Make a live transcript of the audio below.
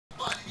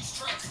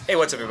Hey,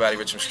 what's up everybody?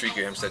 Rich from Street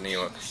Gear, Hempstead, New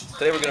York.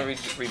 Today we're going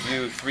to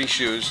review 3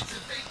 shoes.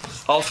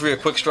 All 3 are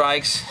quick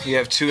strikes. You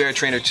have 2 Air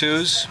Trainer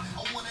 2s,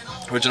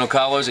 original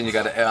colors, and you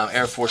got an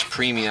Air Force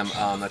Premium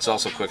that's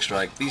also quick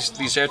strike.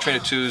 These Air Trainer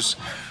 2s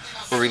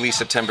were released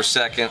September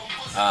 2nd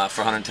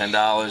for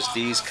 $110.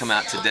 These come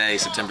out today,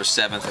 September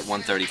 7th at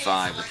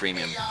 $135, the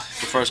Premium.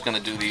 We're first going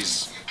to do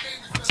these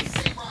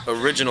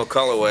original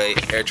colorway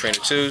Air Trainer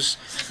 2s.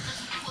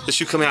 This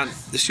shoe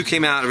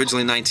came out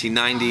originally in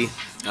 1990.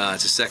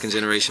 It's a second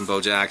generation Bo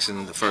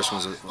Jackson. The first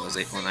one was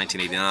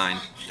 1989,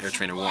 Air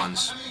Trainer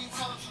 1s.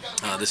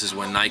 This is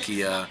when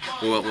Nike,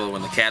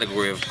 when the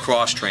category of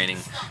cross training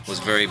was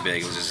very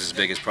big. It was as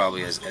big as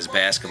probably as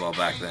basketball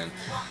back then.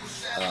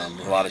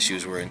 A lot of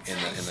shoes were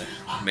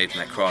made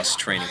from that cross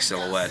training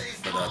silhouette.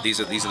 But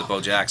these are the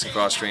Bo Jackson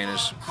cross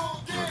trainers.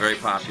 They were very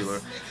popular.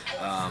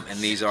 And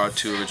these are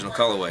 2 original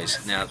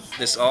colorways. Now,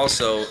 this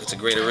also, it's a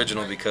great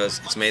original because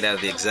it's made out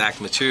of the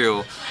exact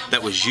material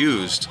that was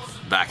used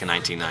back in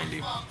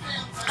 1990.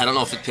 I don't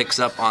know if it picks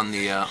up on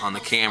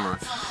the camera,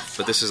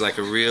 but this is like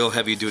a real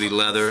heavy-duty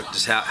leather.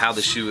 Just how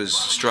the shoe is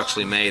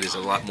structurally made is a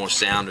lot more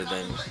sounder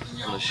than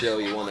I'm going to show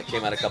you one that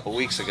came out a couple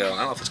weeks ago. I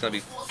don't know if it's going to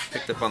be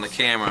picked up on the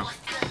camera,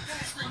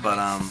 but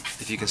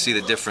if you can see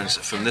the difference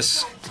from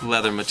this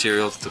leather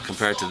material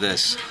compared to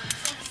this.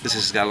 This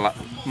has got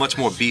a much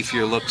more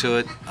beefier look to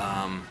it.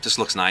 Just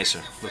looks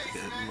nicer.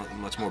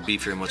 Much more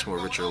beefier, much more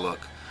richer look.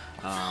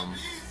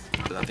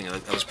 But I think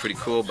that was pretty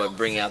cool by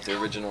bringing out the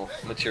original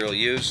material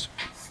used.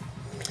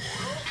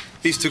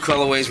 These 2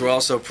 colorways were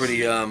also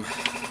pretty,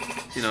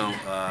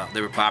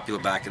 they were popular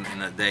back in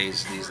the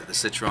days. These are the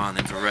Citron,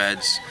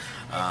 infrareds,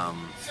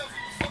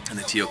 and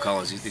the teal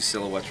colors. These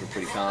silhouettes were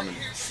pretty common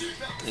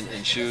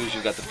in shoes.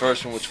 You've got the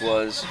first one, which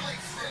was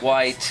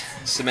white,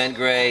 cement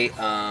gray,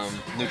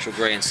 neutral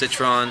gray, and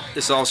Citron.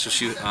 This also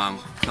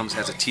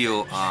has a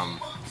teal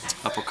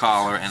upper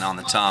collar and on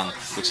the tongue,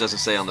 which doesn't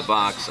say on the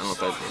box. I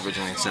don't know if I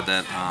originally said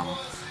that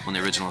when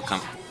the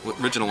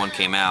original one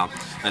came out.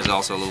 There's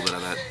also a little bit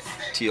of that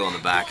teal on the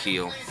back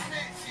heel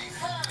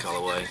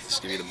colorway.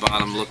 Just give you the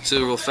bottom look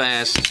too real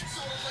fast.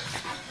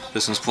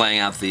 This one's playing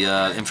out the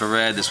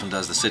infrared. This one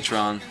does the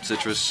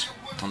citrus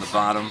on the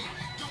bottom.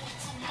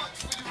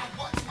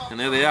 And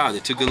there they are.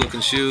 They're 2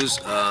 good-looking shoes.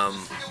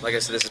 Like I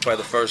said, this is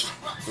probably the first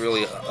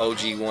really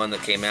OG one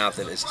that came out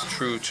that is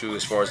true to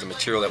as far as the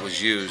material that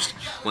was used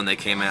when they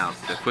came out.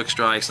 They're quick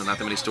strikes, and not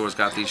that many stores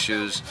got these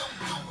shoes.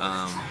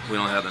 We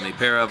don't have any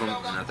pair of them,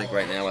 and I think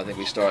right now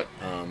we start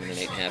in an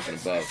 8.5 and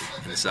above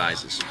in the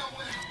sizes.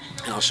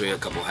 And I'll show you a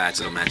couple hats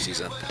that'll match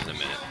these up in a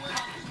minute.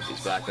 Put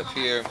these back up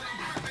here.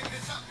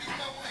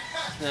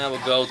 Now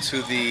we'll go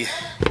to the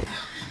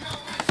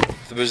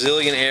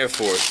Brazilian Air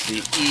Force,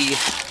 the E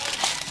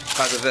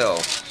Possible,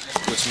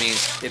 which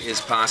means it is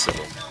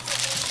possible.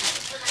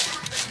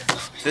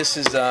 This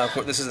is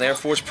an Air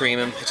Force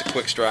Premium. It's a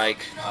quick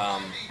strike.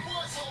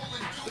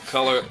 The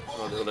color,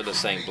 well, they're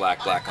just saying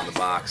black on the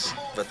box,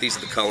 but these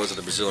are the colors of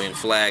the Brazilian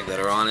flag that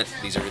are on it.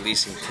 These are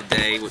releasing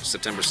today, which is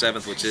September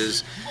 7th, which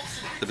is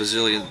the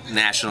Brazilian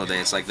National Day.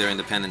 It's like their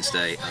Independence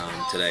Day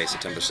today,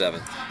 September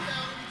 7th.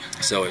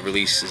 So it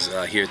releases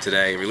here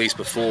today. It released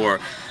before,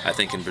 I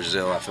think in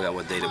Brazil. I forgot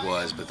what date it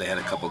was, but they had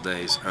a couple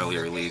days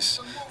earlier release.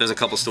 There's a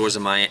couple stores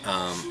in I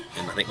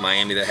think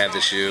Miami that have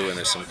this shoe, and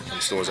there's some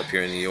stores up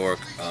here in New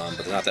York, but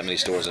there's not that many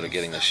stores that are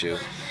getting this shoe.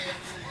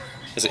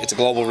 It's a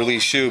global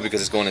release shoe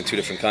because it's going in 2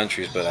 different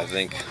countries, but I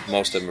think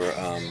most of them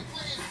are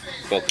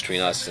both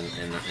between us and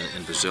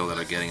Brazil that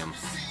are getting them.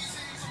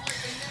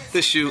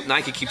 This shoe,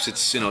 Nike keeps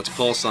its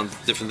pulse on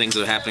different things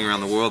that are happening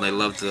around the world. They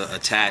love to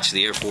attach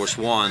the Air Force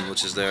One,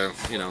 which is their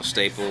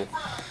staple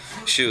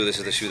shoe. This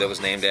is the shoe that was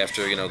named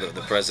after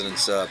the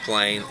president's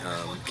plane.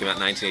 Came out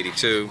in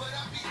 1982.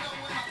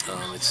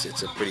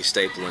 It's a pretty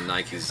staple in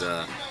Nike's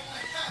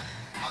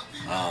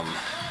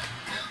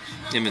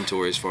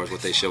inventory as far as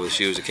what they show with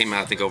shoes. It came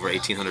out I think over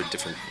 1,800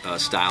 different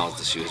styles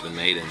the shoe has been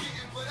made in.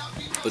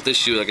 But this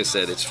shoe, like I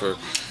said, it's for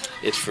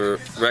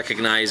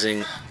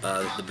recognizing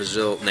the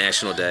Brazil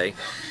National Day.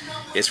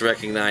 It's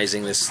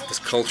recognizing this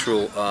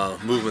cultural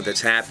movement that's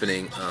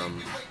happening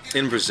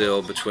in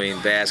Brazil between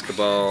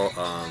basketball,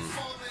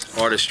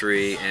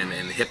 artistry, and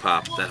hip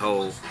hop. That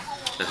whole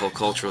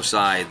cultural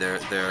side, they're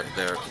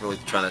really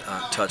trying to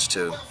touch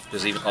to.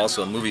 There's even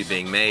also a movie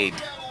being made.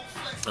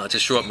 It's a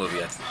short movie.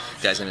 The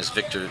guy's name is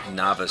Victor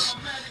Navas.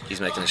 He's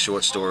making a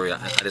short story.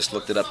 I just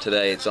looked it up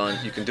today. It's on.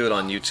 You can do it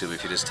on YouTube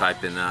if you just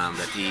type in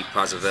the E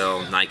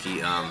Possible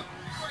Nike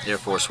Air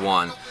Force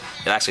One.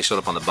 It actually showed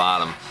up on the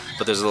bottom,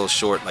 but there's a little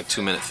short, like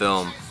 2-minute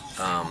film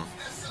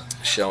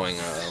showing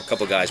a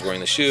couple guys wearing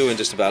the shoe and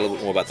just about a little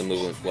bit more about the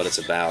movement, what it's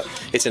about.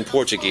 It's in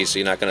Portuguese, so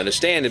you're not going to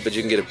understand it, but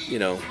you can get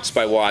just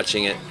by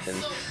watching it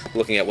and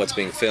looking at what's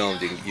being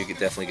filmed, you can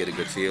definitely get a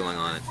good feeling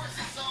on it.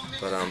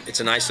 But it's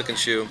a nice looking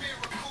shoe.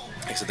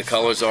 Like I said, the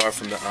colors are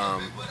from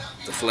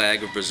the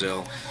flag of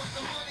Brazil.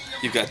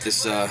 You've got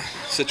this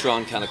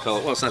Citron kind of color.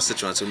 Well, it's not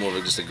Citron, it's more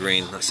of just a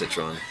green, not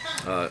Citron.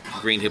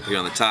 Green hip here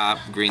on the top,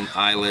 green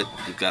eyelet.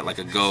 You've got like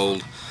a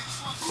gold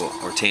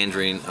or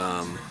tangerine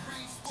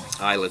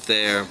eyelet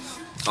there.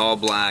 all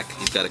black.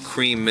 You've got a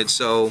cream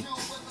midsole,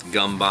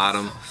 gum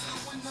bottom,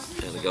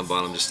 and the gum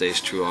bottom just stays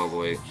true all the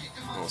way.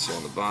 Also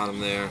on the bottom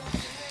there.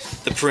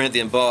 The print, the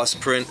embossed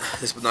print,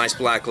 this nice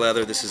black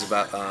leather. This is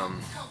about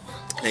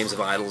names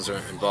of idols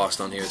are embossed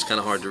on here. It's kind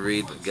of hard to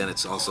read, but again,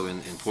 it's also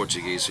in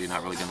Portuguese, so you're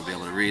not really going to be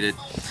able to read it.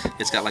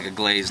 It's got like a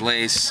glazed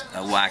lace,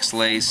 a waxed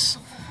lace.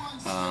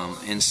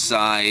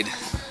 Inside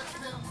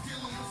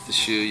the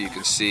shoe, you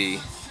can see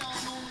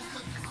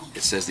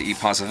it says the E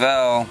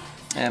Possivel,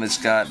 and it's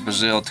got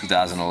Brazil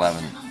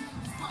 2011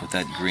 with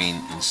that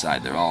green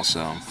inside there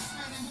also.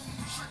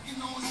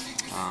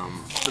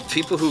 The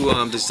people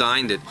who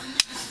designed it,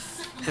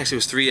 actually it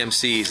was 3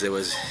 MCs. There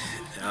was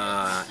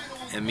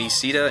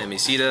Emicida,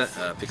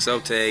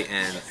 Pixote,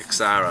 and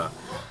Ixara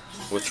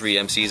were 3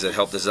 MCs that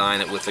helped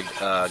design it with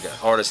an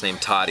artist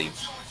named Toddy.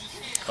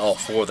 All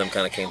 4 of them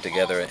kind of came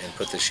together and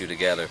put this shoe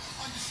together.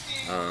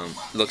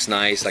 Looks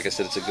nice. Like I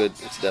said, it's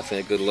definitely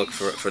a good look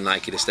for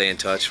Nike to stay in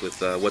touch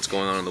with what's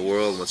going on in the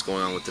world, what's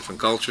going on with different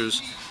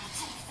cultures.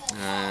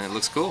 It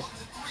looks cool.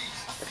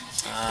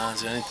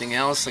 Is there anything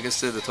else? Like I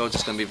said, I told you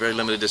it's going to be very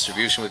limited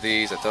distribution with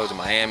these. I told you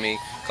Miami,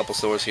 a couple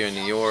stores here in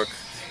New York.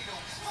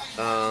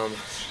 And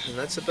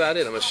that's about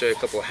it. I'm going to show you a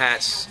couple of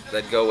hats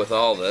that go with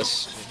all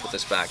this. Let me put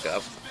this back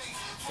up.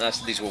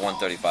 These were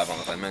 $135. I don't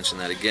know if I mentioned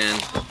that again.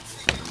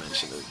 I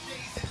mentioned it.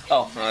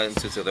 Oh,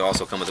 they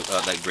also come with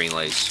that green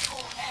lace.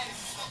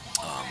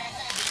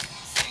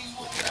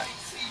 With that.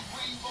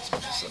 Let's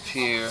put this up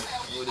here.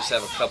 We'll just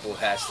have a couple of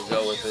hats to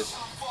go with it.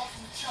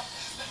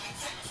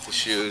 The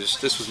shoes.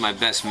 This was my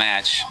best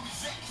match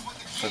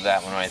for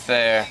that one right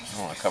there. I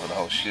don't want to cover the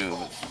whole shoe,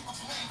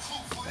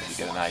 but you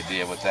get an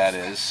idea what that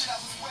is.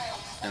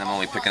 And I'm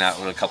only picking out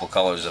a couple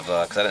colors of,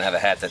 because I didn't have a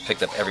hat that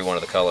picked up every one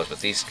of the colors,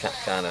 but these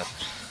kind of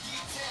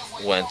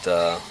went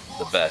the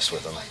best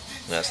with them.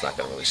 And that's not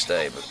going to really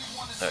stay, but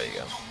there you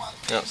go.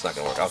 No, it's not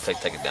going to work. I'll take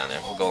it down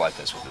there. We'll go like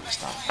this. We'll do this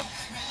time.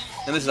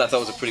 And this I thought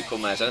was a pretty cool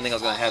match. I didn't think I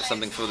was going to have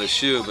something for this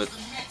shoe, but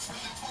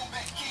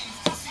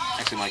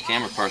actually my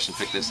camera person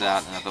picked this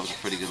out, and I thought it was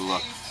a pretty good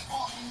look.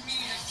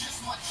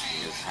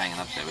 It's hanging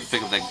up there. But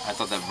I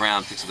thought that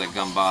brown picks up that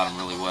gum bottom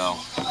really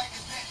well.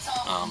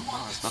 Well,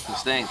 there's nothing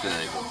staying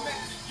today, but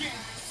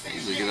I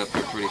usually get up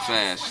here pretty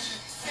fast.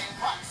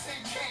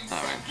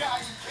 Alright.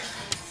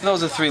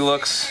 Those are 3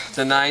 looks.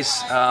 They're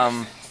nice.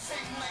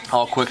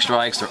 All quick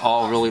strikes. They're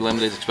all really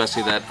limited,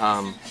 especially that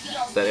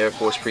Air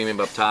Force Premium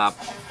up top.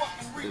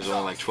 There's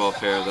only like 12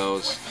 pair of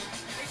those.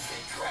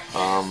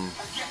 And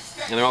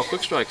they're all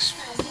quick strikes.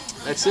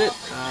 That's it.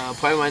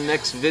 Probably my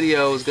next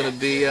video is going to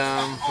be,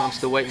 I'm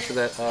still waiting for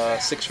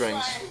that 6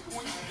 rings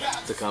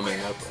to come in.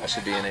 I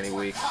should be in any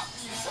week.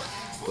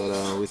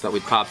 But we thought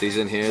we'd pop these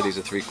in here. These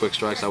are 3 quick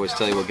strikes. I always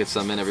tell you we'll get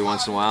some in every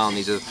once in a while, and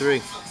these are the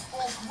 3.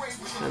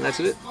 And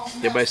that's it.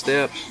 Everybody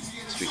stay up.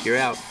 Streak, you're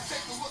out.